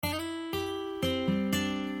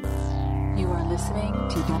listening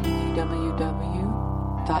to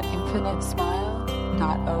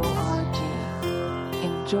www.infinitesmile.org.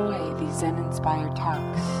 Enjoy these Zen-inspired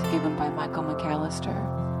talks given by Michael McAllister.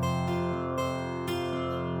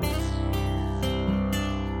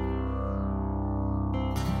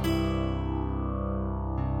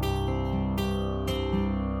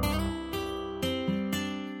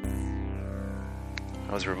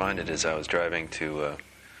 I was reminded as I was driving to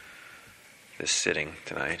this sitting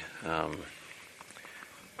tonight,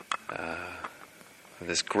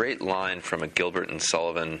 this great line from a Gilbert and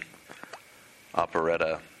Sullivan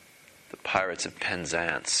operetta, The Pirates of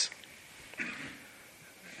Penzance.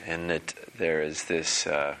 And there is this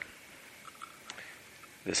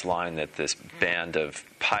line that this band of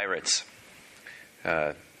pirates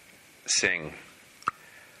sing,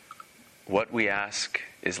 "What we ask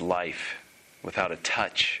is life without a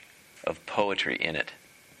touch of poetry in it."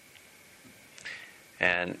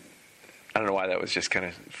 And I don't know why that was just kind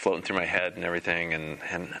of floating through my head and everything,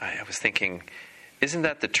 and I was thinking, isn't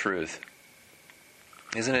that the truth?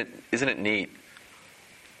 Isn't it neat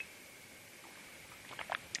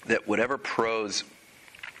that whatever prose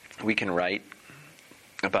we can write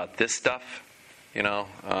about this stuff,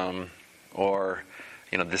 or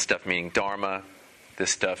this stuff meaning Dharma,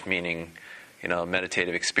 this stuff meaning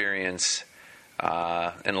meditative experience,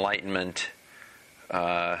 enlightenment,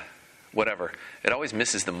 whatever, it always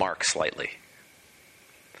misses the mark slightly.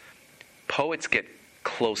 Poets get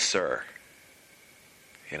closer,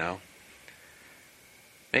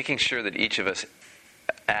 making sure that each of us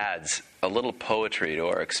adds a little poetry to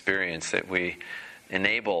our experience, that we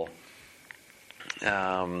enable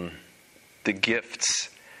the gifts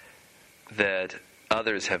that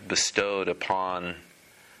others have bestowed upon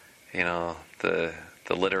the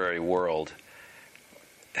literary world.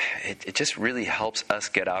 It just really helps us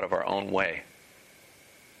get out of our own way.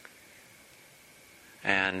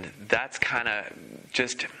 And that's kind of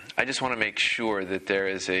I just want to make sure that there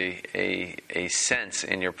is a sense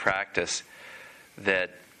in your practice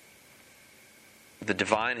that the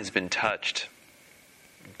divine has been touched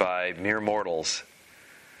by mere mortals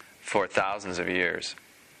for thousands of years.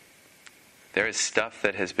 There is stuff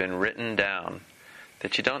that has been written down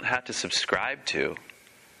that you don't have to subscribe to,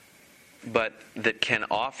 but that can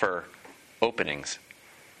offer openings.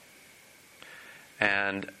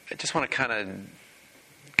 And I just want to kind of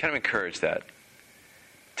encourage that.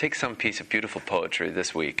 Take some piece of beautiful poetry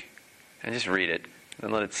this week and just read it,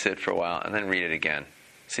 and let it sit for a while, and then read it again.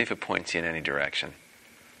 See if it points you in any direction.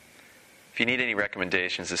 If you need any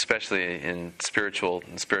recommendations, especially in spiritual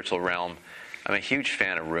realm, I'm a huge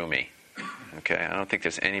fan of Rumi. Okay, I don't think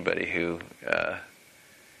there's anybody who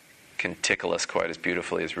can tickle us quite as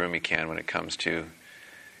beautifully as Rumi can when it comes to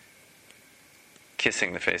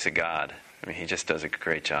kissing the face of God. I mean, he just does a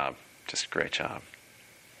great job. Just a great job.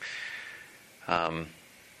 I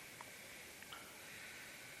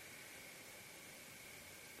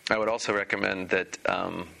would also recommend that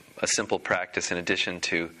a simple practice, in addition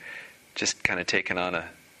to just kind of taking on a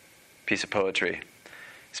piece of poetry,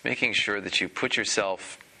 is making sure that you put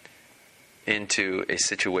yourself into a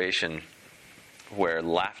situation where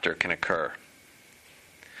laughter can occur.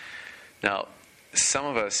 Now, some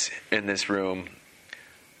of us in this room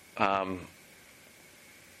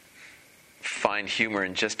find humor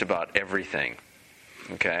in just about everything,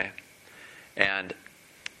 okay? And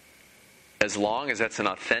as long as that's an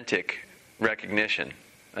authentic recognition,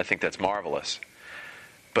 I think that's marvelous.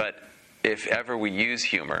 But if ever we use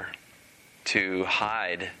humor to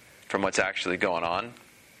hide from what's actually going on,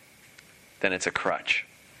 then it's a crutch.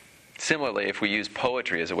 Similarly, if we use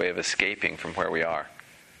poetry as a way of escaping from where we are,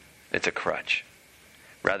 it's a crutch.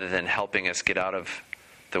 Rather than helping us get out of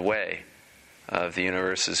the way of the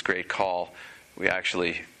universe's great call, we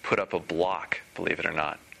actually put up a block, believe it or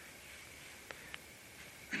not.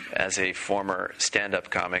 As a former stand-up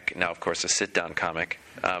comic, now of course a sit-down comic,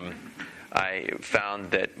 I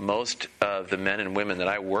found that most of the men and women that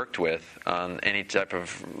I worked with on any type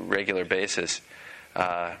of regular basis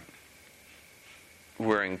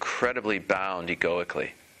were incredibly bound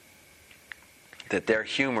egoically. That their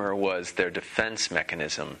humor was their defense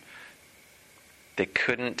mechanism. They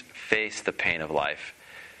couldn't face the pain of life,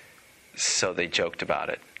 so they joked about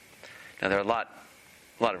it. Now there are a lot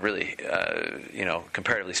of really,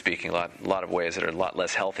 comparatively speaking, a lot of ways that are a lot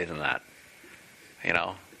less healthy than that.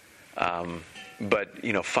 But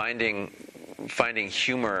finding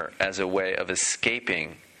humor as a way of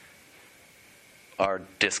escaping our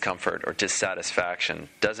discomfort or dissatisfaction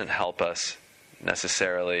doesn't help us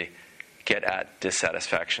necessarily get at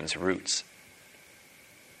dissatisfaction's roots.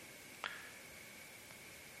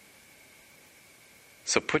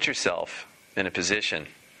 So put yourself in a position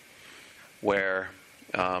where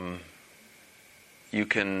you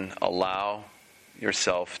can allow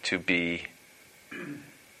yourself to be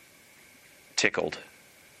tickled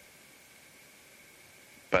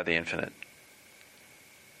by the infinite.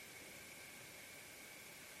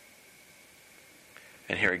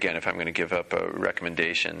 And here again, if I'm going to give up a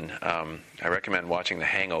recommendation, I recommend watching The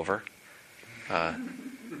Hangover.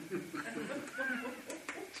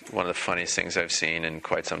 One of the funniest things I've seen in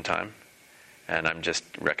quite some time, and I'm just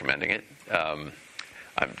recommending it.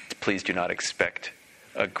 Please do not expect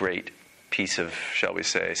a great piece of, shall we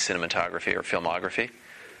say, cinematography or filmography,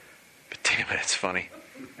 but damn it, it's funny.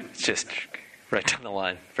 It's just right down the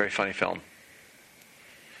line. Very funny film.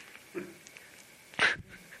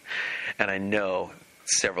 And I know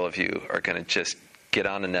several of you are going to just get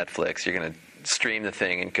on to Netflix. You're going to stream the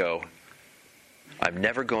thing and go, I'm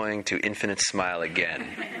never going to Infinite Smile again.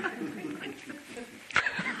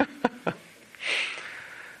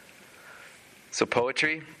 So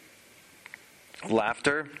poetry,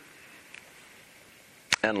 laughter,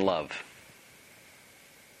 and love.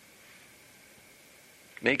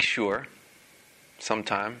 Make sure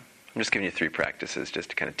sometime, I'm just giving you 3 practices just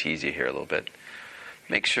to kind of tease you here a little bit.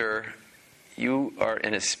 Make sure you are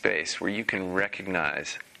in a space where you can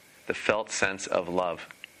recognize the felt sense of love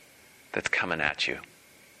that's coming at you.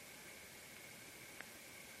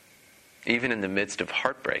 Even in the midst of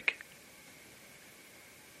heartbreak,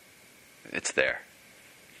 it's there.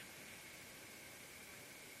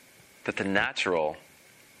 That the natural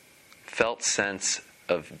felt sense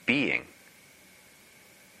of being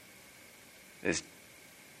is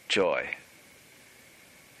joy.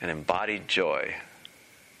 And embodied joy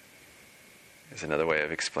is another way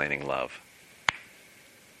of explaining love.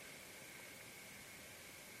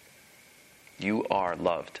 You are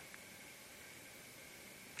loved.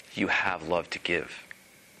 You have love to give.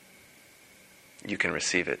 You can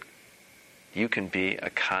receive it. You can be a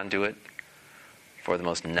conduit for the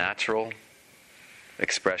most natural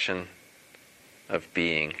expression of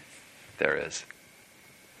being there is.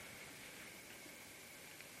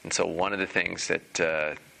 And so one of the things that,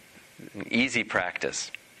 an easy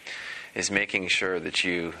practice, is making sure that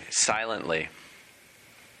you silently,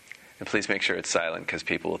 and please make sure it's silent because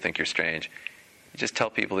people will think you're strange, you just tell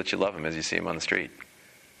people that you love them as you see them on the street.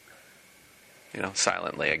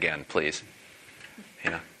 Silently again, please.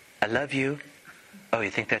 I love you. Oh,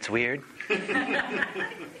 you think that's weird?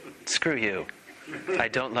 Screw you. I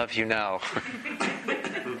don't love you now.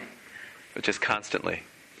 But just constantly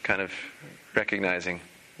kind of recognizing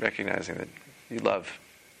that you love,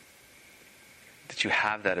 that you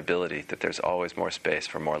have that ability, that there's always more space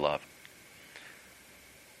for more love.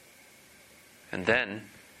 And then,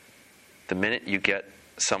 the minute you get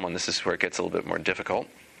someone, this is where it gets a little bit more difficult,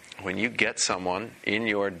 when you get someone in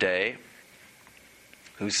your day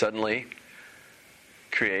who suddenly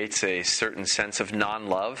creates a certain sense of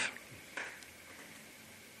non-love,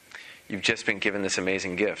 you've just been given this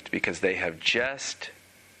amazing gift because they have just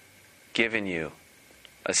given you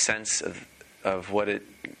a sense of what it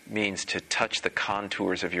means to touch the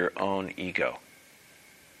contours of your own ego.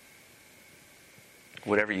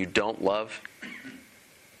 Whatever you don't love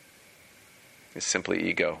is simply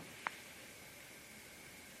ego.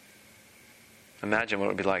 Imagine what it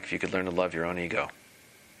would be like if you could learn to love your own ego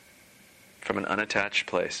from an unattached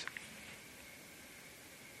place.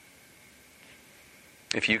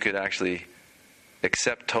 If you could actually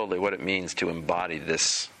accept totally what it means to embody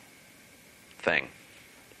this thing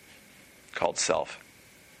called self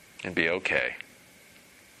and be okay.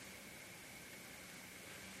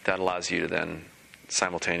 That allows you to then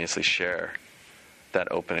simultaneously share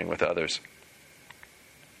that opening with others.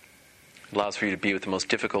 It allows for you to be with the most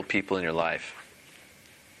difficult people in your life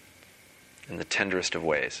in the tenderest of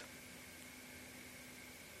ways.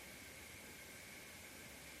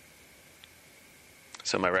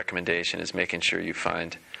 So my recommendation is making sure you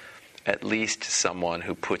find at least someone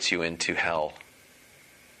who puts you into hell,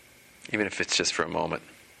 even if it's just for a moment.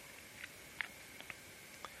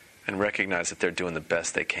 And recognize that they're doing the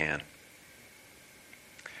best they can.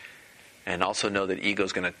 And also know that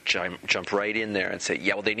ego's going to jump right in there and say,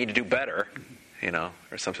 yeah, well, they need to do better,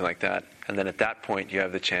 or something like that. And then at that point, you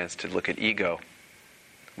have the chance to look at ego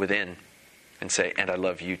within and say, and I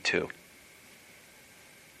love you too.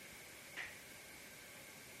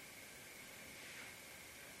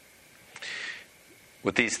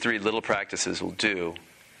 What these 3 little practices will do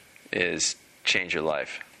is change your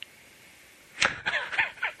life.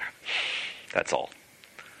 That's all.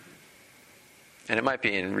 And it might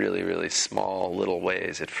be in really, really small little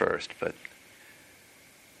ways at first, but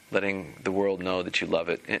letting the world know that you love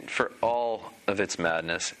it. And for all of its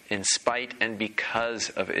madness, in spite and because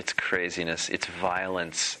of its craziness, its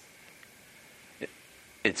violence,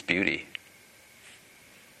 its beauty,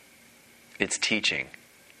 its teaching.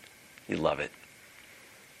 You love it.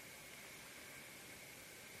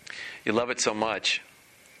 You love it so much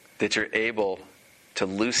that you're able to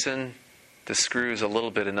loosen the screws a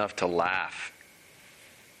little bit enough to laugh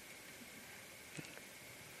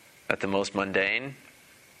at the most mundane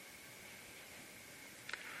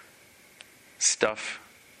stuff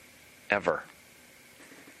ever.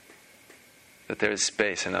 That there's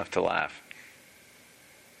space enough to laugh.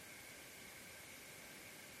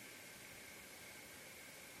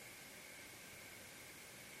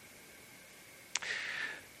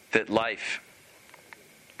 That life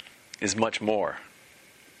is much more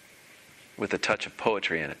with a touch of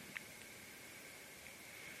poetry in it.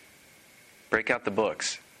 Break out the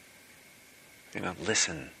books.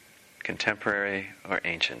 Listen. Contemporary or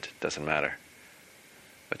ancient, doesn't matter.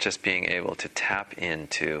 But just being able to tap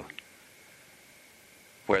into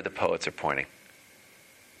where the poets are pointing.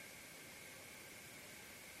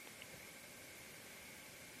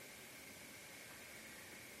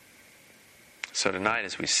 So tonight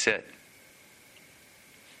as we sit,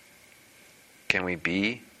 can we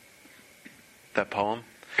be that poem?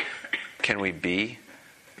 Can we be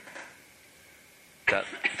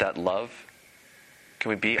that love? Can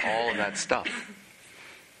we be all of that stuff?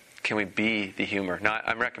 Can we be the humor? Now,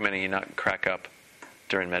 I'm recommending you not crack up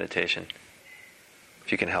during meditation,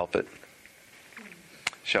 if you can help it.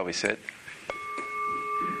 Shall we sit?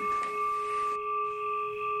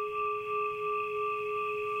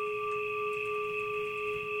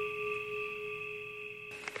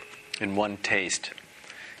 In one taste,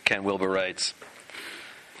 Ken Wilber writes,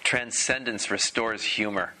 transcendence restores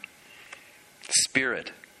humor.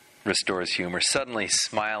 Spirit restores humor. Suddenly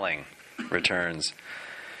smiling returns.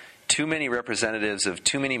 Too many representatives of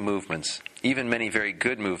too many movements, even many very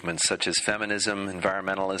good movements such as feminism,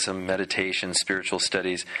 environmentalism, meditation, spiritual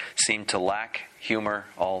studies, seem to lack humor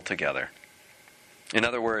altogether. In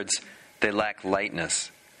other words, they lack lightness.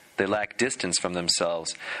 They lack distance from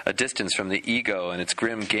themselves, a distance from the ego and its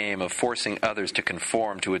grim game of forcing others to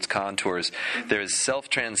conform to its contours. There is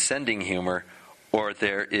self-transcending humor, or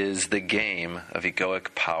there is the game of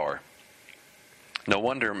egoic power. No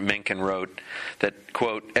wonder Mencken wrote that,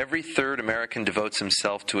 quote, every third American devotes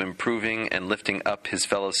himself to improving and lifting up his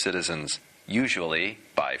fellow citizens, usually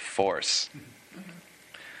by force.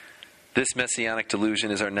 This messianic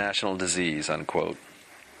delusion is our national disease, unquote.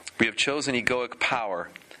 We have chosen egoic power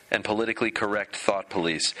and politically correct thought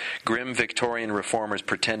police, grim Victorian reformers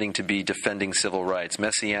pretending to be defending civil rights,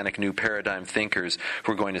 messianic new paradigm thinkers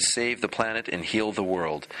who are going to save the planet and heal the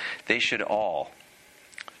world. They should all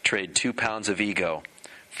trade 2 pounds of ego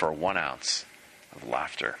for 1 ounce of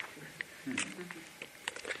laughter.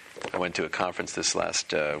 I went to a conference this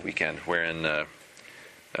last weekend wherein the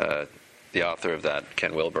author of that,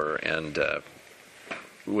 Ken Wilber, and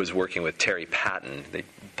was working with Terry Patton. They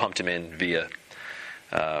pumped him in via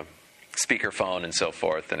speakerphone and so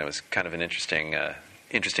forth, and it was kind of an interesting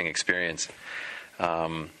experience.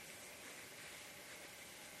 And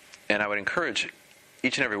I would encourage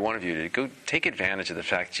each and every one of you to go take advantage of the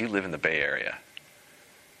fact that you live in the Bay Area.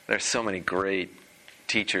 There's so many great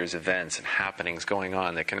teachers, events, and happenings going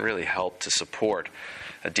on that can really help to support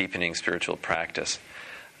a deepening spiritual practice.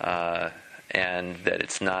 And that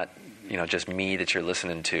it's not, just me that you're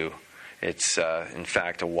listening to. It's, in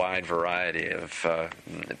fact, a wide variety of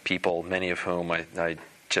people, many of whom I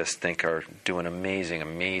just think are doing amazing,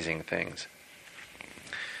 amazing things.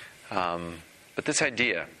 But this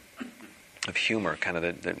idea of humor, kind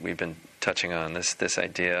of that we've been touching on, this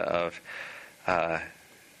idea of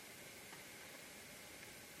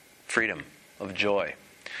freedom, of joy,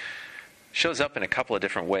 shows up in a couple of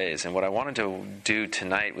different ways. And what I wanted to do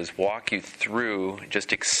tonight was walk you through,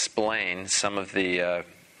 just explain some of the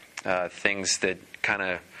things that kind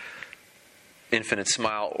of Infinite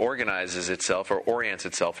Smile organizes itself or orients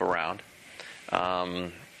itself around,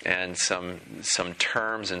 and some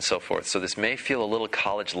terms and so forth. So this may feel a little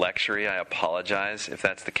college lecture-y. I apologize if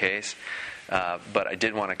that's the case, but I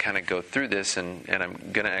did want to kind of go through this, and I'm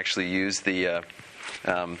going to actually use the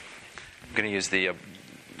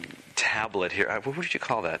tablet here. What would you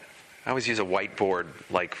call that? I always use a whiteboard,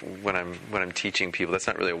 like when I'm teaching people. That's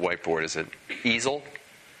not really a whiteboard, is it? Easel?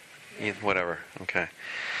 Whatever. Okay.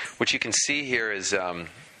 What you can see here is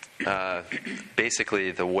basically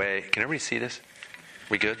the way. Can everybody see this?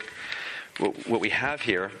 We good? What we have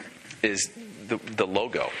here is the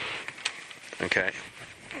logo. Okay.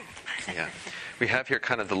 Yeah. We have here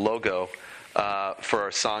kind of the logo for our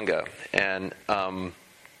Sangha, and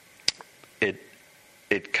it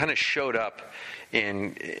it kind of showed up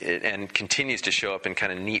and continues to show up in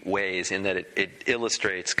kind of neat ways in that it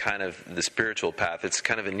illustrates kind of the spiritual path. It's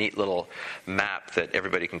kind of a neat little map that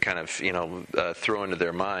everybody can kind of throw into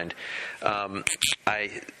their mind.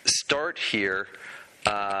 I start here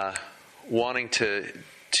wanting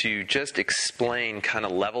to just explain kind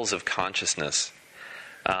of levels of consciousness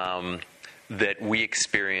that we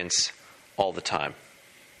experience all the time,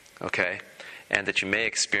 okay? And that you may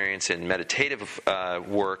experience in meditative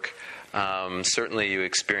work. Certainly you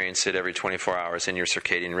experience it every 24 hours in your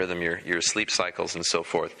circadian rhythm, your sleep cycles, and so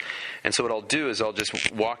forth. And so what I'll do is I'll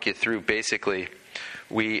just walk you through. Basically,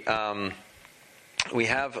 we have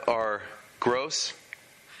our gross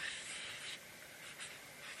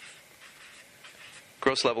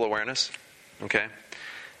level awareness, okay?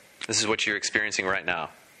 This is what you're experiencing right now.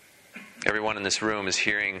 Everyone in this room is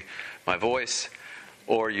hearing my voice,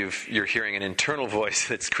 or you're hearing an internal voice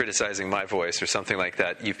that's criticizing my voice or something like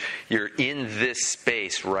that. You're in this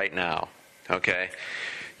space right now, okay?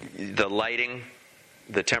 The lighting,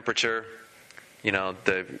 the temperature,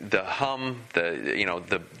 the hum,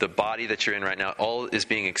 the body that you're in right now, all is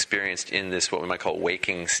being experienced in this, what we might call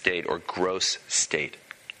waking state or gross state.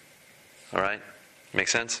 All right? Make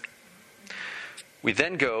sense? We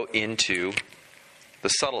then go into the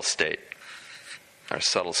subtle state, our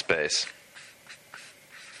subtle space.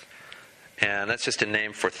 And that's just a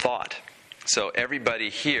name for thought. So everybody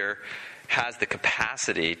here has the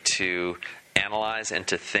capacity to analyze and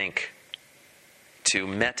to think, to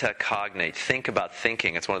metacognate, think about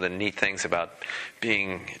thinking. It's one of the neat things about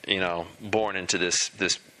being, born into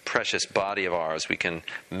this precious body of ours. We can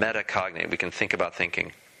metacognate. We can think about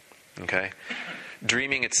thinking. Okay?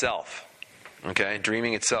 Dreaming itself. Okay?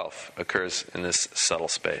 Dreaming itself occurs in this subtle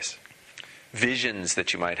space. Visions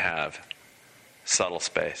that you might have, subtle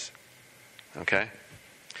space. Okay?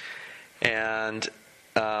 And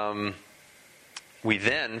we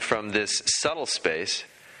then, from this subtle space,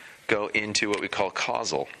 go into what we call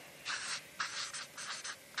causal.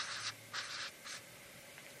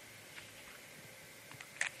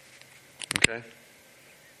 Okay?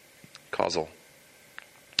 Causal.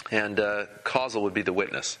 And causal would be the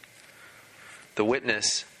witness. The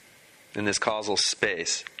witness in this causal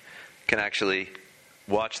space can actually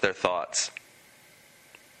watch their thoughts.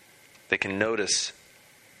 They can notice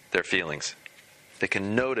their feelings. They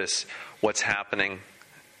can notice what's happening.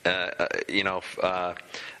 What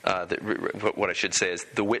I should say is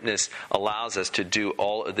the witness allows us to do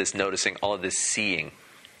all of this noticing, all of this seeing.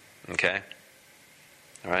 Okay?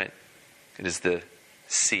 All right? It is the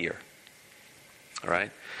seer. All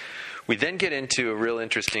right? We then get into a real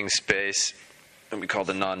interesting space that we call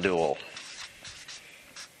the non-dual.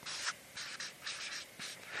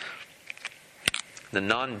 The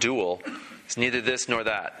non-dual is neither this nor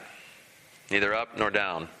that, neither up nor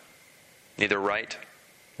down, neither right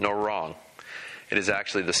nor wrong. It is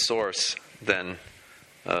actually the source, then,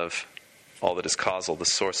 of all that is causal, the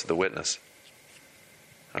source of the witness.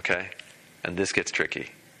 Okay? And this gets tricky.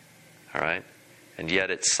 All right? And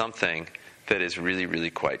yet it's something that is really, really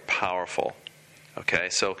quite powerful. Okay?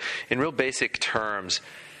 So, in real basic terms,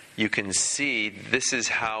 you can see this is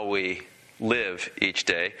how we live each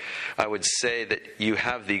day. I would say that you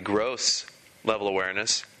have the gross level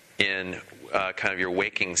awareness in kind of your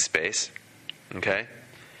waking space. Okay?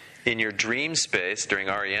 In your dream space during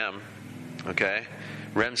REM, okay,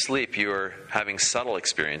 REM sleep, you are having subtle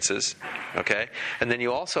experiences, okay? And then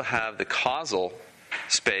you also have the causal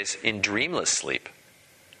space in dreamless sleep.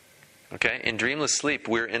 Okay? In dreamless sleep,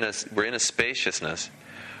 we're in a spaciousness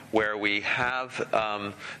where we have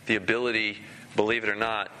the ability, believe it or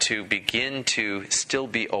not, to begin to still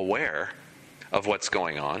be aware of what's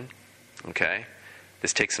going on. Okay?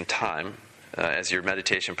 This takes some time. As your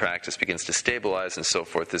meditation practice begins to stabilize and so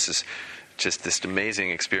forth, this is just this amazing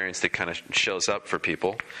experience that kind of shows up for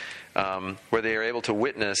people, where they are able to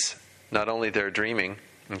witness not only their dreaming,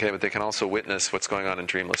 okay, but they can also witness what's going on in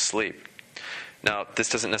dreamless sleep. Now, this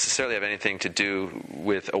doesn't necessarily have anything to do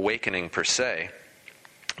with awakening per se,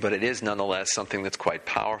 but it is nonetheless something that's quite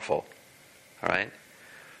powerful. All right?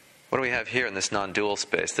 What do we have here in this non-dual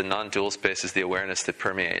space? The non-dual space is the awareness that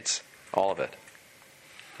permeates all of it.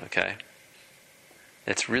 Okay?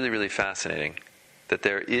 It's really, really fascinating that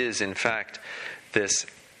there is, in fact, this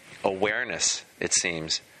awareness, it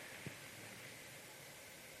seems,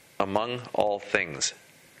 among all things.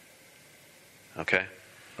 Okay?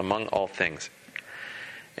 Among all things.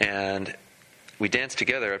 And we dance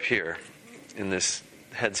together up here in this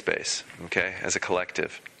headspace, okay, as a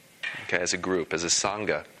collective, okay, as a group, as a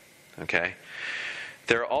sangha, okay?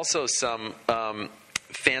 There are also some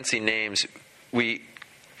fancy names.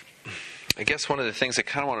 I guess one of the things I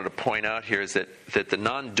kind of wanted to point out here is that the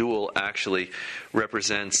non-dual actually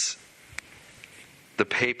represents the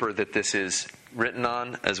paper that this is written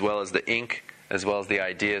on, as well as the ink, as well as the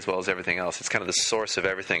idea, as well as everything else. It's kind of the source of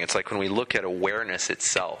everything. It's like when we look at awareness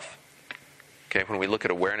itself. Okay, when we look at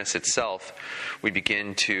awareness itself, we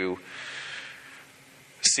begin to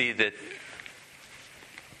see that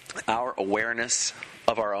our awareness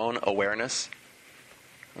of our own awareness,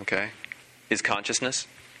 okay, is consciousness.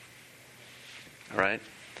 All right?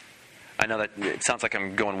 I know that it sounds like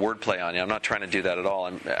I'm going wordplay on you. I'm not trying to do that at all.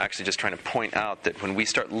 I'm actually just trying to point out that when we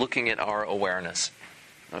start looking at our awareness,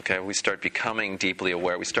 okay, we start becoming deeply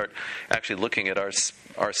aware. We start actually looking at our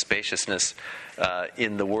spaciousness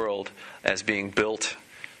in the world as being built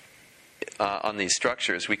on these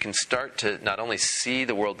structures. We can start to not only see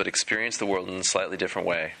the world, but experience the world in a slightly different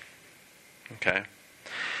way. Okay?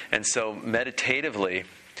 And so meditatively,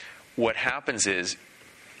 what happens is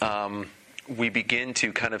we begin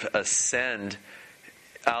to kind of ascend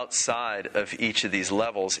outside of each of these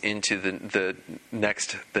levels into the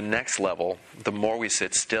next level. The more we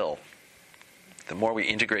sit still, the more we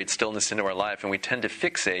integrate stillness into our life, and we tend to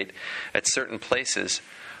fixate at certain places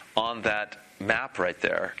on that map right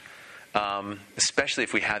there, especially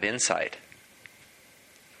if we have insight.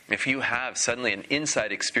 If you have suddenly an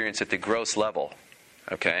insight experience at the gross level,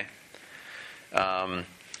 okay,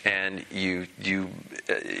 and it's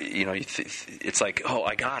like, oh,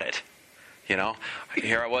 I got it. You know,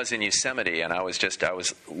 here I was in Yosemite, and I was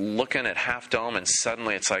looking at Half Dome, and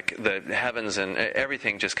suddenly it's like the heavens and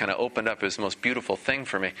everything just kind of opened up. It was the most beautiful thing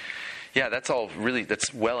for me. Yeah, that's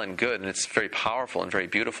well and good, and it's very powerful and very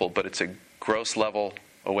beautiful, but it's a gross level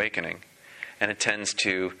awakening, and it tends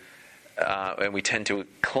to, and we tend to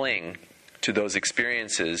cling to those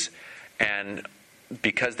experiences, and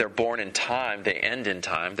because they're born in time, they end in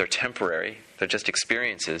time. They're temporary. They're just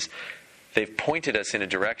experiences. They've pointed us in a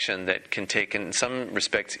direction that can take, in some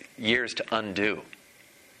respects, years to undo.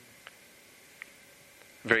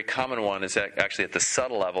 A very common one is actually at the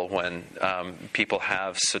subtle level when people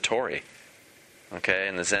have satori. Okay,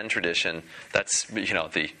 in the Zen tradition, that's,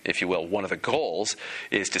 if you will, one of the goals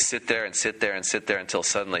is to sit there and sit there and sit there until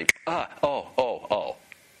suddenly, there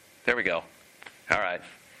we go. All right.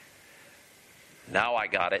 Now I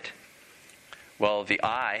got it. Well, the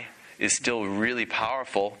I is still really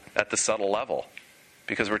powerful at the subtle level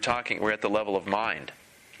because we're at the level of mind.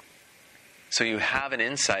 So you have an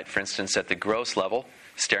insight, for instance, at the gross level,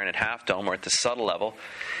 staring at Half Dome, or at the subtle level,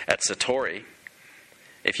 at Satori.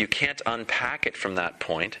 If you can't unpack it from that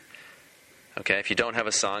point, okay, if you don't have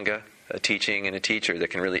a Sangha, a teaching, and a teacher that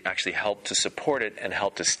can really actually help to support it and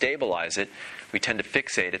help to stabilize it, we tend to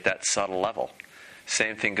fixate at that subtle level.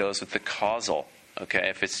 Same thing goes with the causal. Okay,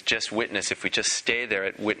 if it's just witness, if we just stay there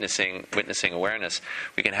at witnessing awareness,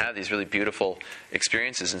 we can have these really beautiful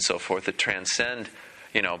experiences and so forth that transcend,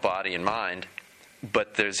 body and mind,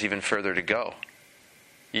 but there's even further to go.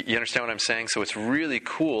 You understand what I'm saying? So it's really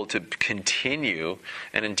cool to continue,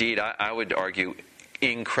 and indeed, I would argue,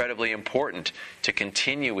 incredibly important to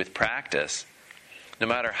continue with practice, no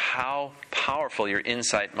matter how powerful your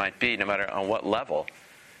insight might be, no matter on what level.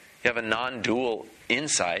 You have a non-dual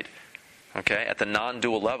insight, okay, at the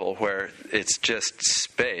non-dual level where it's just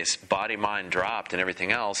space, body, mind dropped, and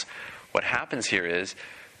everything else. What happens here is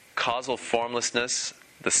causal formlessness,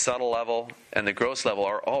 the subtle level, and the gross level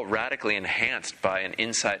are all radically enhanced by an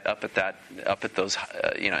insight up at that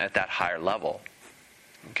higher level.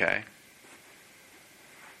 Okay.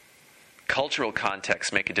 Cultural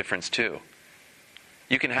contexts make a difference too.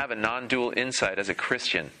 You can have a non-dual insight as a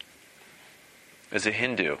Christian, as a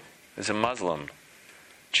Hindu, as a Muslim,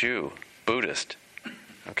 Jew, Buddhist.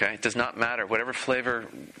 Okay? It does not matter. Whatever flavor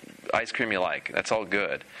ice cream you like, that's all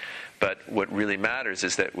good. But what really matters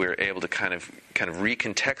is that we're able to kind of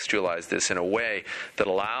recontextualize this in a way that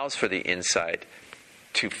allows for the insight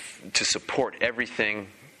to support everything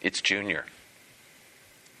it's junior.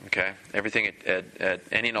 Okay? Everything at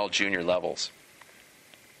any and all junior levels.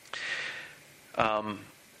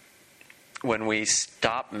 When we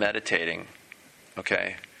stop meditating,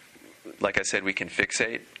 okay, like I said, we can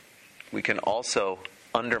fixate. We can also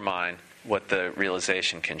undermine what the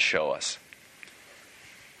realization can show us.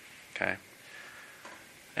 Okay?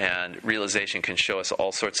 And realization can show us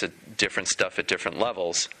all sorts of different stuff at different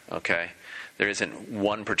levels. Okay? There isn't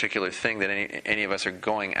one particular thing that any of us are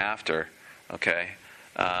going after, okay,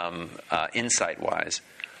 insight-wise.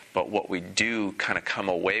 But what we do kind of come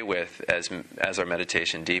away with as our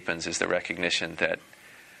meditation deepens is the recognition that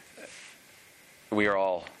we are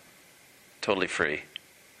all totally free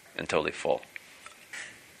and totally full.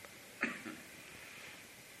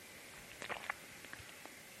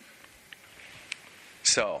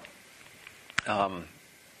 So, I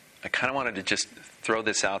kind of wanted to just throw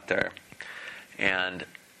this out there and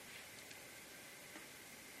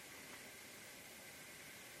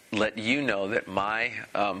let you know that my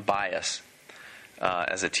bias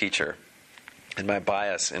as a teacher, and my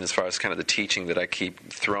bias in as far as kind of the teaching that I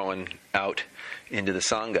keep throwing out into the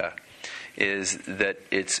Sangha, is that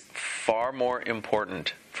it's far more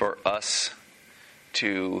important for us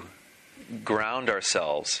to ground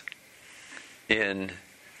ourselves in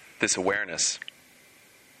this awareness,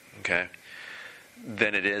 okay,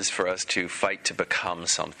 than it is for us to fight to become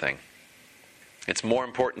something. It's more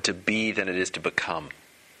important to be than it is to become.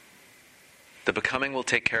 The becoming will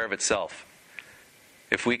take care of itself.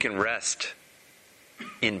 If we can rest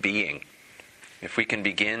in being, if we can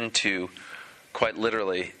begin to quite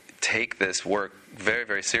literally take this work very,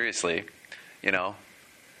 very seriously,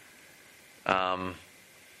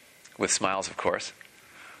 with smiles, of course.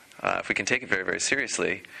 If we can take it very, very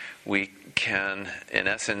seriously, we can, in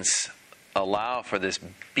essence, allow for this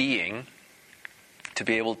being to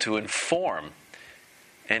be able to inform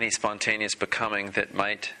any spontaneous becoming that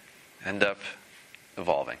might end up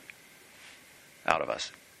evolving out of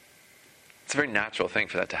us. It's a very natural thing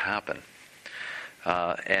for that to happen.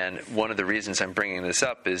 And one of the reasons I'm bringing this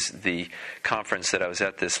up is the conference that I was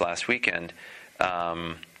at this last weekend.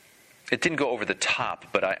 It didn't go over the top,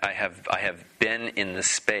 but I have been in the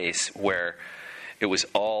space where it was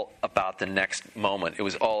all about the next moment. It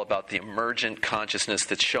was all about the emergent consciousness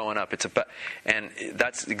that's showing up. And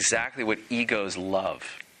that's exactly what egos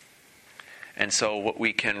love. And so what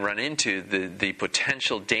we can run into, the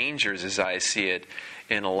potential dangers as I see it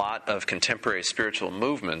in a lot of contemporary spiritual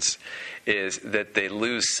movements, is that they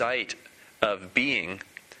lose sight of being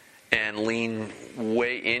and lean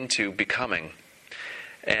way into becoming.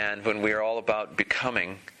 And when we are all about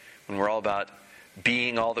becoming, when we're all about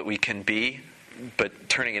being all that we can be, but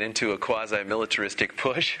turning it into a quasi-militaristic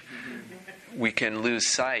push, we can lose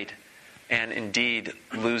sight and indeed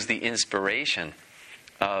lose the inspiration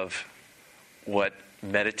of what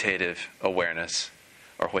meditative awareness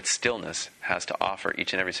or what stillness has to offer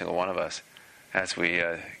each and every single one of us as we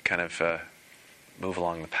move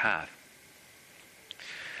along the path.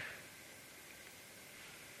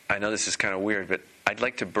 I know this is kind of weird, but I'd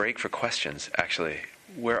like to break for questions, actually.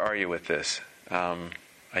 Where are you with this?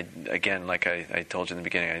 Again, like I told you in the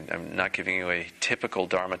beginning, I'm not giving you a typical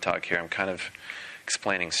Dharma talk here. I'm kind of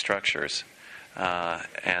explaining structures.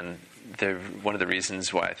 And one of the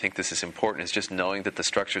reasons why I think this is important is just knowing that the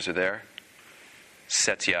structures are there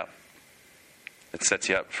sets you up. It sets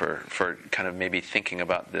you up for kind of maybe thinking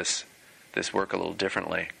about this work a little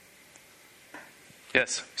differently.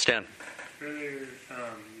 Yes, Stan. Earlier, you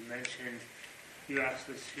mentioned, you asked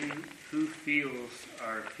us who feels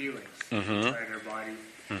our feelings inside our body,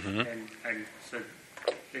 and so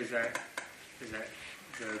is that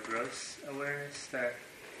the gross awareness that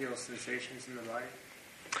feels sensations in the body?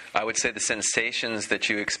 I would say the sensations that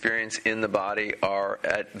you experience in the body are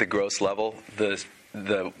at the gross level. The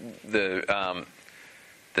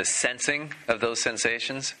sensing of those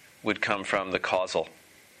sensations would come from the causal.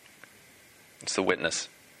 It's the witness.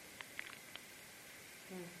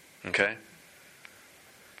 Okay?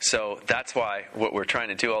 So that's why what we're trying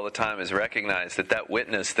to do all the time is recognize that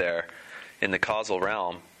witness there in the causal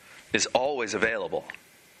realm is always available.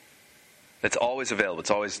 It's always available.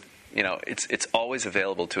 It's always, it's always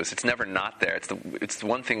available to us. It's never not there. It's the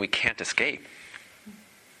one thing we can't escape.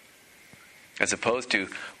 As opposed to,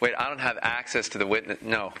 wait, I don't have access to the witness.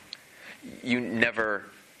 No, you never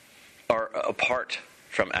are apart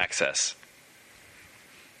from access.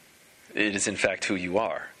 It is in fact who you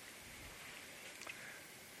are.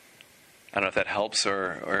 I don't know if that helps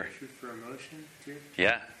or True for emotion too?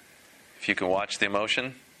 Yeah. If you can watch the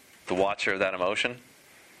emotion, the watcher of that emotion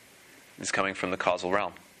is coming from the causal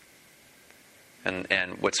realm.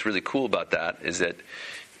 And what's really cool about that is that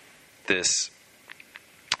this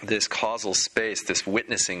causal space, this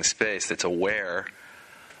witnessing space that's aware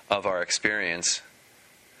of our experience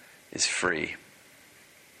is free.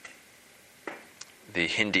 The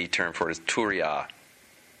Hindi term for it is turiya.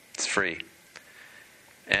 It's free.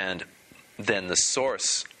 And then the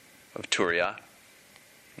source of turiya,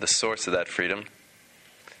 the source of that freedom,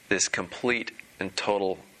 this complete and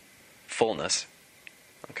total fullness,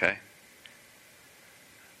 okay,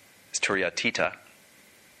 is turiyatita,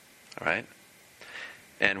 all right?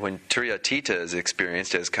 And when turiyatita is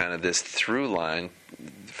experienced as kind of this through line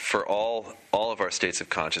for all of our states of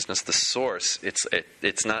consciousness, the source,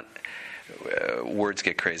 it's not, words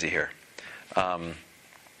get crazy here.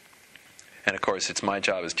 And of course, it's my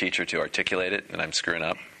job as teacher to articulate it, and I'm screwing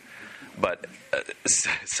up. But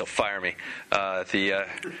so fire me.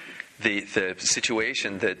 The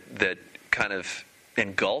situation that kind of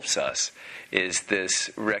engulfs us is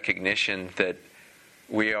this recognition that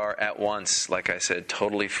we are at once, like I said,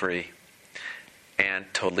 totally free and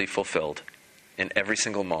totally fulfilled in every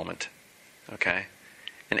single moment. Okay?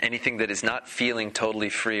 And anything that is not feeling totally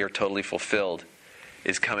free or totally fulfilled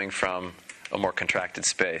is coming from a more contracted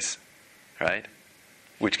space, right?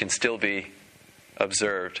 Which can still be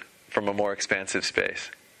observed from a more expansive space.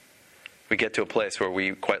 We get to a place where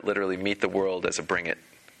we quite literally meet the world as a bring it.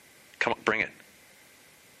 Come on, bring it.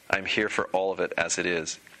 I'm here for all of it as it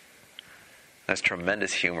is. There's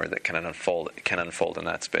tremendous humor that can unfold in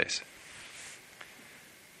that space.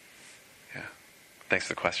 Yeah. Thanks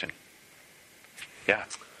for the question. Yeah.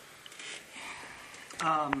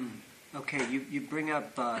 Okay, you bring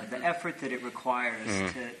up the effort that it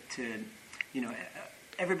requires to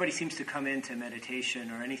everybody seems to come into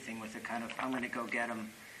meditation or anything with a kind of I'm going to go get them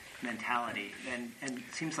mentality, and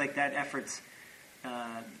it seems like that effort's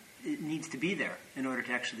it needs to be there in order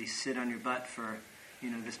to actually sit on your butt for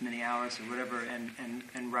this many hours or whatever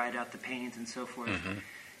and ride out the pains and so forth. Mm-hmm.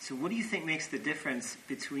 So what do you think makes the difference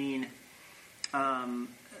between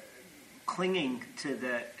clinging to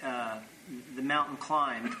the mountain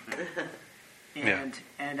climbed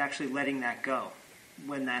and actually letting that go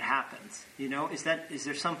when that happens? Is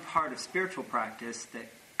there some part of spiritual practice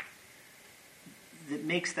that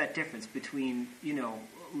makes that difference between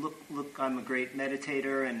look I'm a great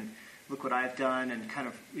meditator and look what I've done, and kind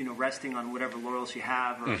of resting on whatever laurels you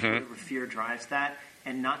have or whatever fear drives that,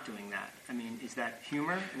 and not doing that? I mean, is that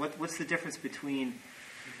humor? What's the difference between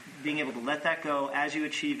being able to let that go as you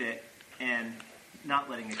achieve it and not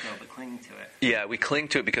letting it go but clinging to it? Yeah, we cling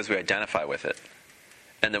to it because we identify with it.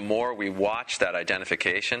 And the more we watch that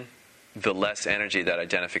identification, the less energy that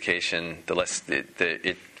identification, the less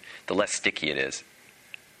sticky it is.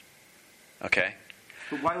 Okay?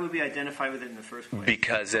 But why would we identify with it in the first place?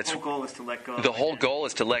 Because the whole goal is to let go. The whole goal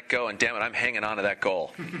is to let go, and damn it, I'm hanging on to that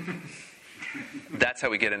goal. That's how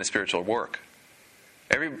we get into spiritual work.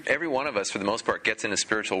 Every one of us, for the most part, gets into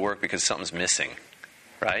spiritual work because something's missing,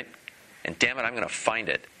 right? And damn it, I'm going to find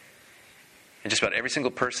it. And just about every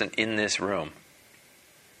single person in this room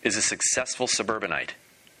is a successful suburbanite.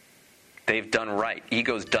 They've done right.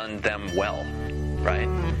 Ego's done them well, right?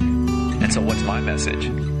 And so what's my message?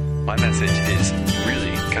 My message is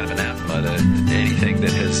really kind of anathema to anything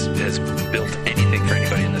that has built anything for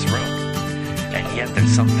anybody in this room. And yet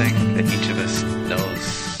there's something that each of us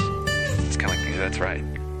knows. It's kind of like, that's right.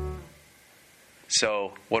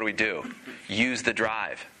 So what do? Use the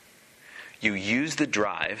drive. You use the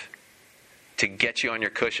drive to get you on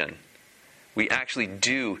your cushion. We actually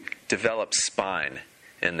do develop spine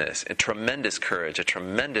in this. A tremendous courage, a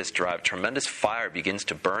tremendous drive, tremendous fire begins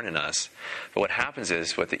to burn in us. But what happens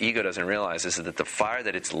is, what the ego doesn't realize is that the fire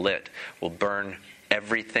that it's lit will burn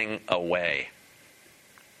everything away.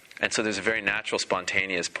 And so there's a very natural,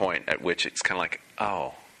 spontaneous point at which it's kind of like,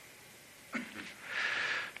 oh.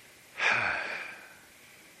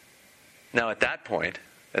 Now at that point,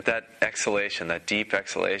 at that exhalation, that deep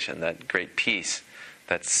exhalation, that great peace,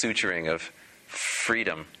 that suturing of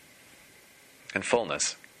freedom and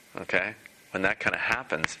fullness, okay? When that kind of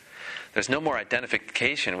happens, there's no more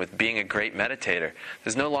identification with being a great meditator.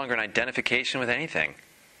 There's no longer an identification with anything.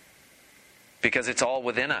 Because it's all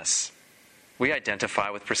within us. We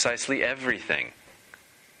identify with precisely everything.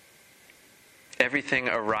 Everything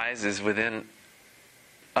arises within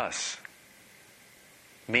us.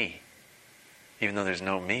 Me. Even though there's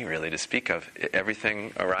no me really to speak of,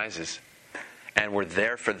 everything arises. And we're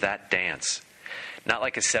there for that dance. Not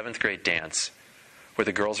like a 7th grade dance where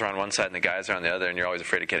the girls are on one side and the guys are on the other and you're always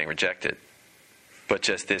afraid of getting rejected. But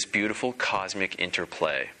just this beautiful cosmic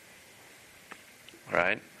interplay.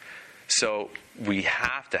 Right? So we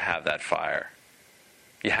have to have that fire.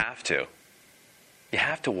 You have to. You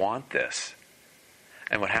have to want this.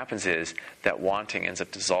 And what happens is that wanting ends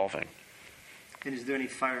up dissolving. And is there any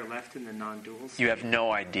fire left in the non-duals? You have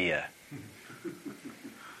no idea.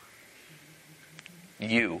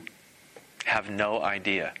 You have no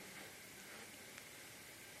idea.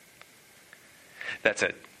 That's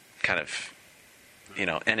a kind of,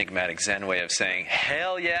 enigmatic Zen way of saying,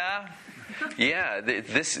 hell yeah. Yeah,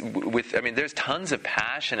 there's tons of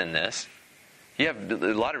passion in this. You have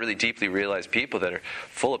a lot of really deeply realized people that are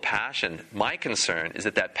full of passion. My concern is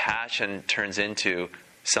that passion turns into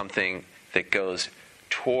something that goes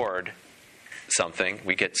toward something.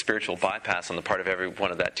 We get spiritual bypass on the part of every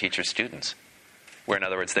one of that teacher's students. Where, in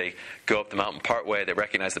other words, they go up the mountain part way, they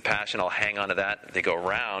recognize the passion, I'll hang on to that, they go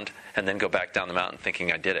around, and then go back down the mountain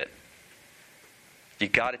thinking I did it. You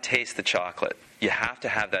got to taste the chocolate. You have to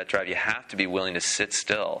have that drive. You have to be willing to sit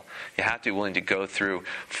still. You have to be willing to go through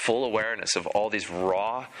full awareness of all these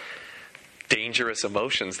raw, dangerous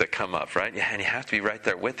emotions that come up, right? And you have to be right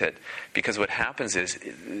there with it, because what happens is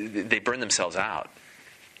they burn themselves out.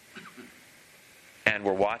 And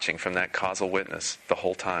we're watching from that causal witness the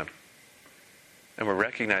whole time. And we're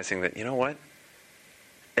recognizing that, you know what?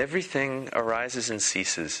 Everything arises and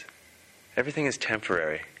ceases. Everything is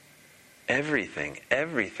temporary.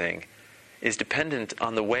 Everything is dependent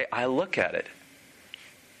on the way I look at it.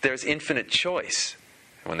 There's infinite choice.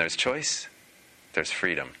 And when there's choice, there's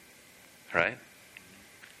freedom. Right?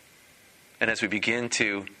 And as we begin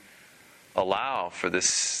to allow for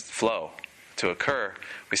this flow to occur,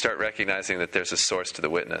 we start recognizing that there's a source to the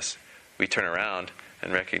witness. We turn around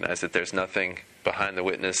and recognize that there's nothing behind the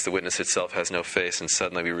witness. The witness itself has no face, and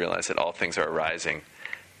suddenly we realize that all things are arising.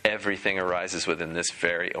 Everything arises within this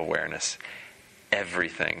very awareness.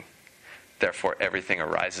 Everything. Therefore, everything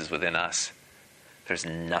arises within us. There's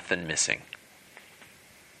nothing missing.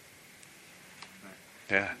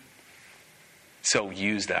 Yeah. So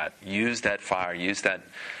use that. Use that fire. Use that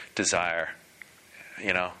desire.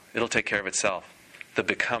 You know, it'll take care of itself. The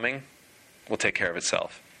becoming will take care of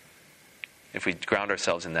itself if we ground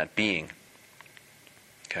ourselves in that being.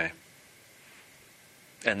 Okay?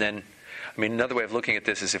 And then, I mean, another way of looking at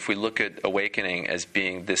this is if we look at awakening as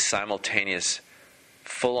being this simultaneous,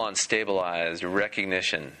 full-on stabilized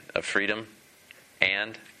recognition of freedom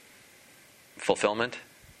and fulfillment,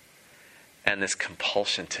 and this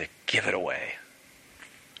compulsion to give it away.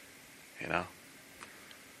 You know?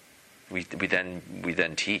 We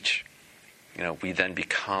then teach. You know, we then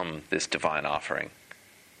become this divine offering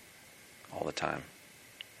all the time.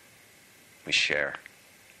 We share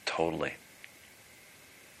totally.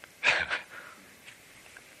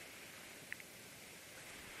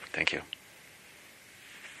 Thank you.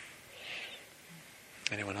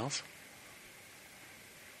 Anyone else?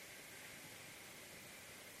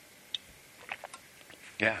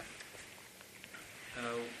 Yeah.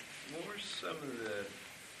 What were some of the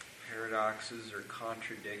paradoxes or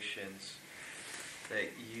contradictions that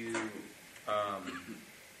you kind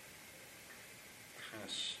of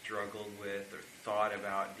struggled with or thought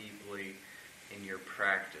about deeply in your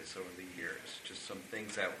practice over the years? Just some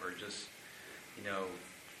things that were just,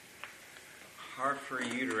 hard for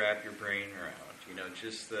you to wrap your brain around.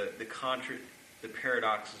 Just the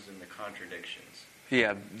paradoxes and the contradictions.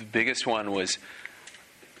 Yeah, the biggest one was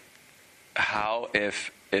how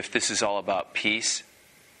if this is all about peace,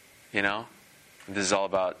 this is all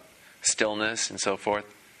about stillness and so forth,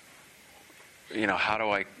 how do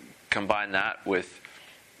I combine that with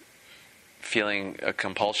feeling a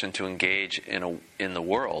compulsion to engage in the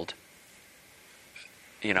world,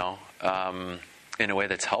 in a way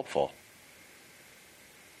that's helpful?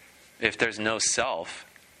 If there's no self,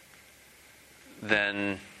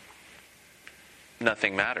 then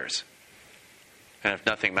nothing matters. And if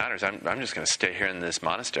nothing matters, I'm just going to stay here in this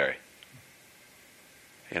monastery.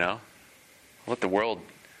 Let the world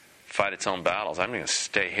fight its own battles. I'm going to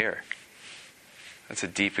stay here. That's a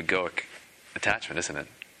deep egoic attachment, isn't it?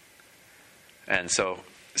 And so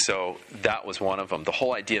that was one of them. The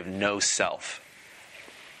whole idea of no self.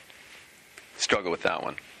 Struggle with that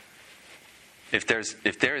one. If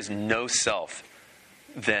there is no self,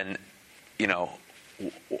 then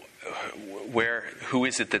who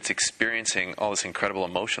is it that's experiencing all this incredible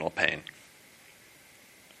emotional pain?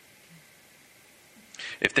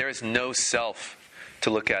 If there is no self to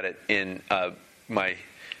look at it in my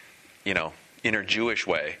inner Jewish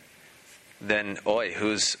way, then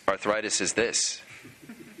whose arthritis is this?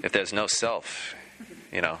 If there's no self,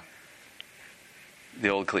 the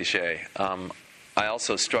old cliche. I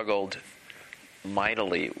also struggled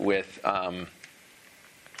mightily with,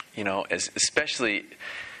 especially,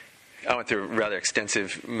 I went through a rather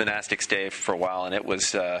extensive monastic stay for a while, and it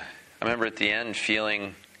was, I remember at the end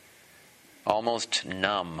feeling almost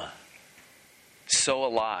numb, so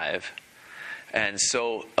alive and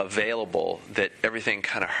so available that everything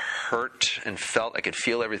kind of hurt and felt. I could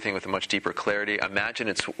feel everything with a much deeper clarity. I imagine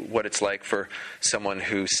it's what it's like for someone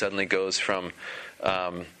who suddenly goes from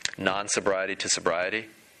non-sobriety to sobriety.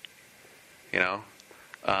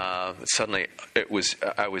 Suddenly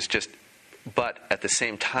I was just, but at the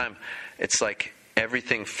same time, it's like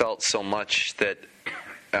everything felt so much that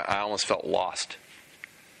I almost felt lost.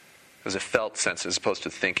 It was a felt sense as opposed to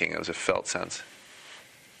thinking. It was a felt sense.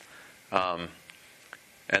 And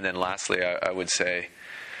then lastly, I would say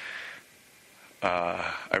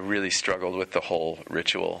I really struggled with the whole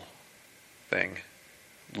ritual thing.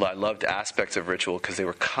 I loved aspects of ritual because they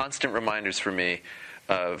were constant reminders for me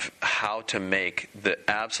of how to make the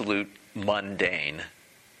absolute mundane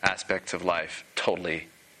aspects of life totally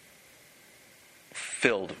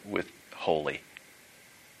filled with holy.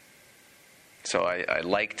 So I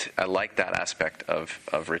liked that aspect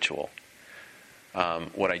of ritual.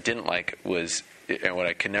 What I didn't like was, and what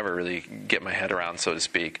I could never really get my head around, so to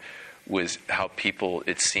speak, was how people,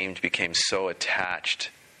 it seemed, became so attached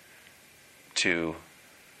to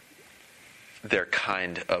their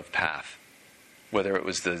kind of path. Whether it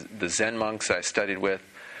was the Zen monks I studied with,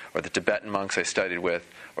 or the Tibetan monks I studied with,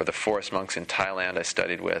 or the forest monks in Thailand I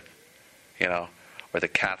studied with, or the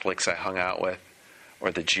Catholics I hung out with,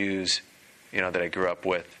 or the Jews, that I grew up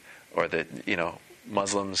with, or the,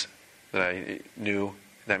 Muslims that I knew.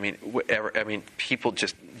 Whatever. People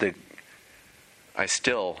just, I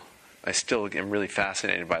still am really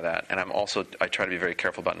fascinated by that. And I try to be very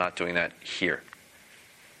careful about not doing that here.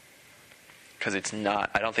 Because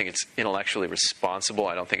I don't think it's intellectually responsible.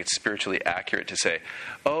 I don't think it's spiritually accurate to say,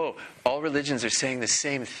 oh, all religions are saying the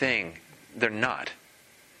same thing. They're not.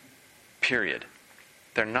 Period.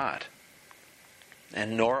 They're not.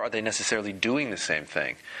 And nor are they necessarily doing the same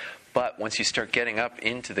thing. But once you start getting up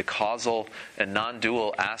into the causal and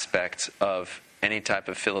non-dual aspects of any type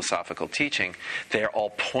of philosophical teaching, they're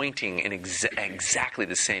all pointing in exactly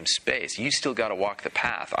the same space. You still got to walk the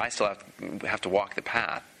path. I still have to walk the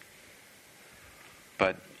path.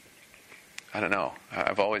 But I don't know.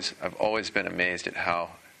 I've always been amazed at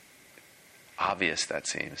how obvious that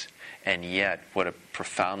seems, and yet what a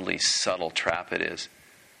profoundly subtle trap it is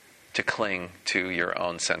to cling to your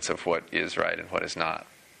own sense of what is right and what is not.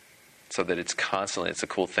 So that it's a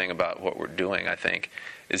cool thing about what we're doing, I think,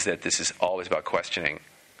 is that this is always about questioning.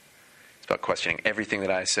 It's about questioning everything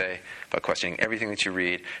that I say, about questioning everything that you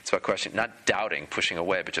read. It's about questioning, not doubting, pushing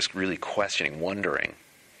away, but just really questioning, wondering.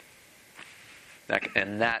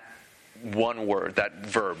 And that one word, that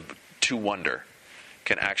verb, to wonder,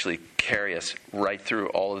 can actually carry us right through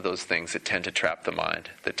all of those things that tend to trap the mind,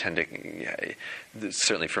 that tend to,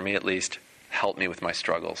 certainly for me at least, help me with my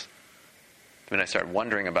struggles. When I started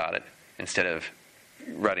wondering about it, instead of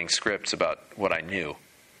writing scripts about what I knew,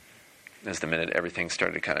 as the minute everything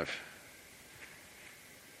started to kind of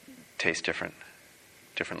taste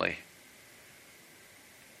differently.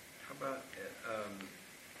 How about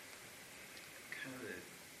kind of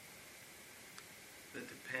the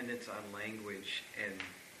dependence on language and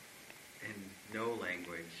no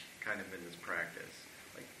language kind of in this practice?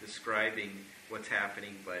 Like describing what's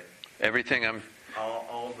happening, but everything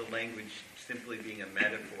all the language simply being a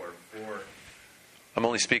metaphor for... I'm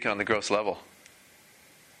only speaking on the gross level.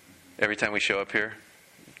 Every time we show up here,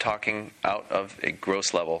 talking out of a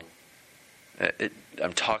gross level.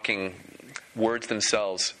 I'm talking, words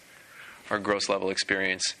themselves are gross level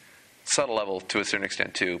experience. Subtle level to a certain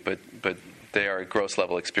extent too, but they are a gross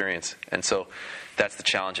level experience. And so that's the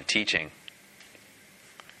challenge of teaching.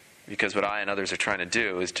 Because what I and others are trying to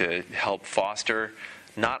do is to help foster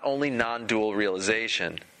not only non-dual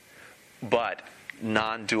realization, but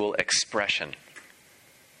non-dual expression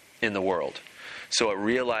in the world. So a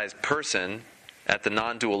realized person at the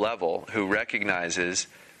non-dual level who recognizes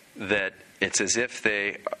that it's as if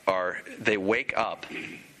they wake up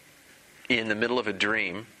in the middle of a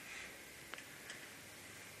dream.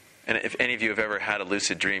 And if any of you have ever had a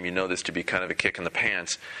lucid dream, you know this to be kind of a kick in the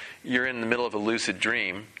pants. You're in the middle of a lucid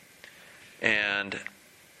dream, and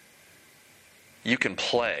you can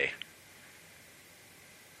play.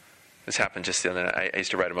 This happened just the other night. I used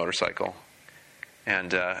to ride a motorcycle.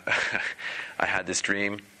 And I had this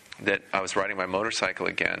dream that I was riding my motorcycle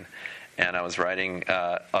again. And I was riding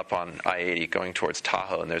up on I-80 going towards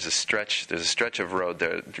Tahoe. And there's a stretch of road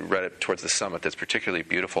there right up towards the summit that's particularly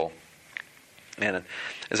beautiful. And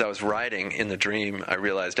as I was riding in the dream, I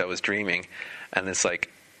realized I was dreaming. And it's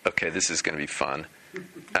like, okay, this is going to be fun.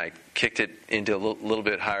 I kicked it into a little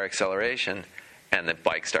bit higher acceleration, and the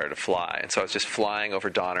bike started to fly. And so I was just flying over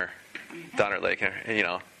Donner Lake,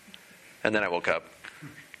 and then I woke up.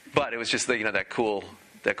 But it was just that cool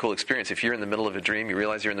experience. If you're in the middle of a dream, you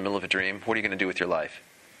realize you're in the middle of a dream, what are you going to do with your life?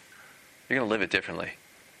 You're going to live it differently.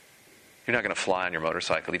 You're not going to fly on your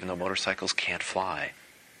motorcycle, even though motorcycles can't fly,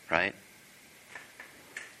 right?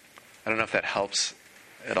 I don't know if that helps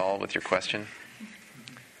at all with your question.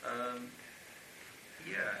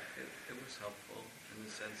 Yeah, it was helpful in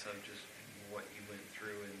the sense of just what you went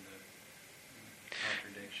through and the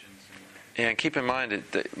contradictions. And keep in mind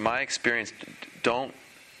that my experience, don't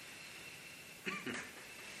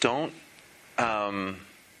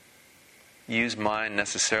use mine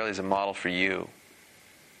necessarily as a model for you.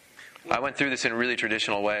 Well, I went through this in really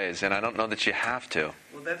traditional ways, and I don't know that you have to.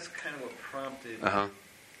 Well, that's kind of what prompted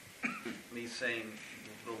me saying,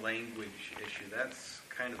 the language issue, that's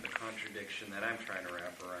kind of the contradiction that I'm trying to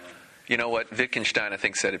wrap around. You know what? Wittgenstein, I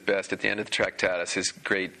think, said it best at the end of the Tractatus, his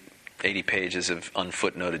great 80 pages of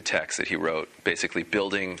unfootnoted text that he wrote, basically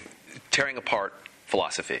tearing apart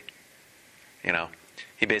philosophy. You know,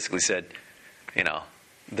 he basically said, you know,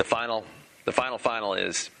 the final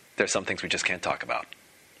is there's some things we just can't talk about.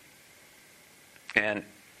 And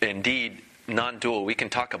indeed, non-dual, we can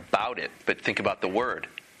talk about it, but think about the word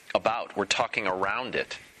about. We're talking around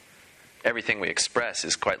it. Everything we express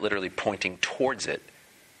is quite literally pointing towards it.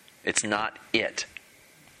 It's not it.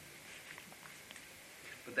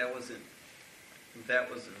 But that wasn't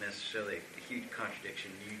necessarily a huge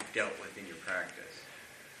contradiction you dealt with in your practice.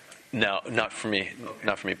 No, not for me. Okay.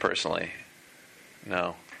 Not for me personally.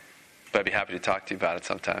 No. But I'd be happy to talk to you about it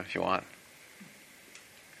sometime if you want.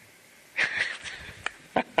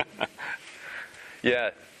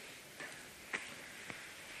 Yeah.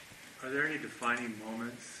 Are there any defining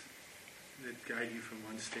moments that guide you from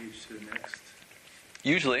one stage to the next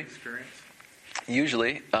Usually. experience?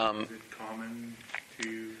 Usually. Is it common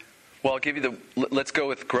to... Well, I'll give you let's go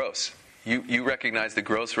with gross. You recognize the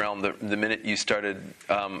gross realm the minute you started,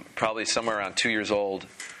 probably somewhere around 2 years old,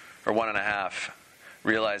 or 1.5,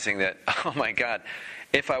 realizing that, oh my God,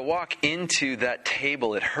 if I walk into that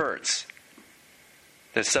table, it hurts.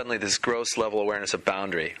 There's suddenly this gross level awareness of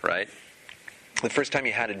boundary, right? The first time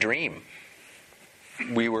you had a dream,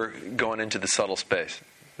 we were going into the subtle space.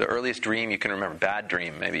 The earliest dream you can remember, bad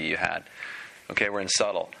dream maybe you had. Okay, we're in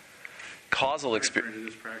subtle. Causal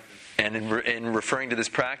experience. And in referring to this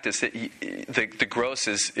practice, the gross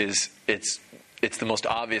it's the most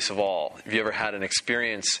obvious of all. Have you ever had an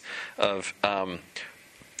experience of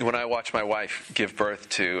when I watched my wife give birth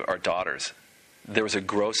to our daughters? There was a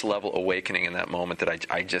gross level awakening in that moment that it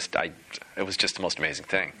was just the most amazing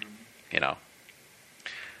thing, you know.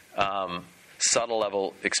 Subtle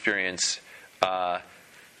level experience.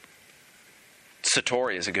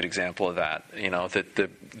 Satori is a good example of that. You know,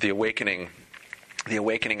 the awakening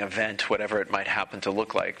event, whatever it might happen to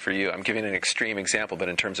look like for you. I'm giving an extreme example, but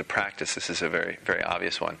in terms of practice, this is a very, very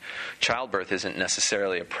obvious one. Childbirth isn't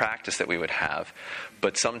necessarily a practice that we would have,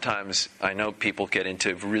 but sometimes I know people get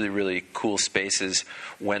into really, really cool spaces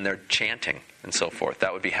when they're chanting and so forth.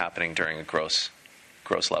 That would be happening during a gross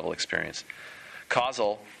level experience.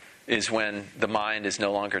 Causal is when the mind is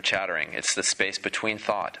no longer chattering. It's the space between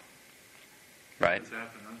thought. Right? That does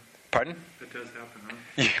happen, huh? Pardon? That does happen, huh?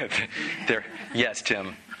 Yeah, yes,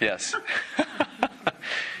 Tim. Yes.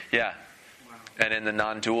 Yeah. Wow. And in the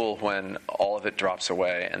non-dual, when all of it drops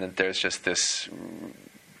away, and then there's just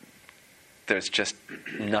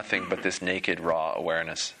nothing but this naked, raw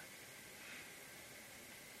awareness.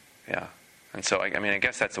 Yeah. And so, I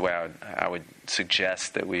guess that's the way I would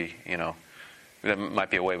suggest that we, you know, there might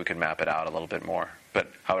be a way we could map it out a little bit more.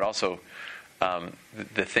 But I would also...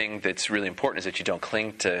 the thing that's really important is that you don't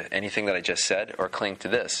cling to anything that I just said or cling to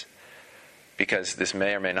this, because this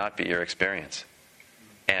may or may not be your experience.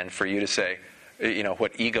 And for you to say, you know,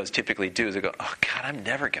 what egos typically do is they go, oh God, I'm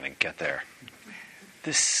never going to get there.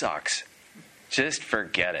 This sucks. Just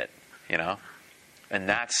forget it, you know? And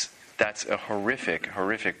that's a horrific,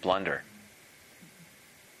 horrific blunder.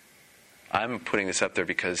 I'm putting this up there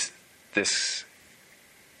because this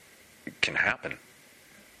can happen.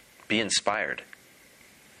 Be inspired.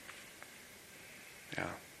 Yeah.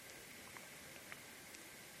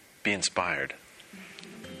 Be inspired.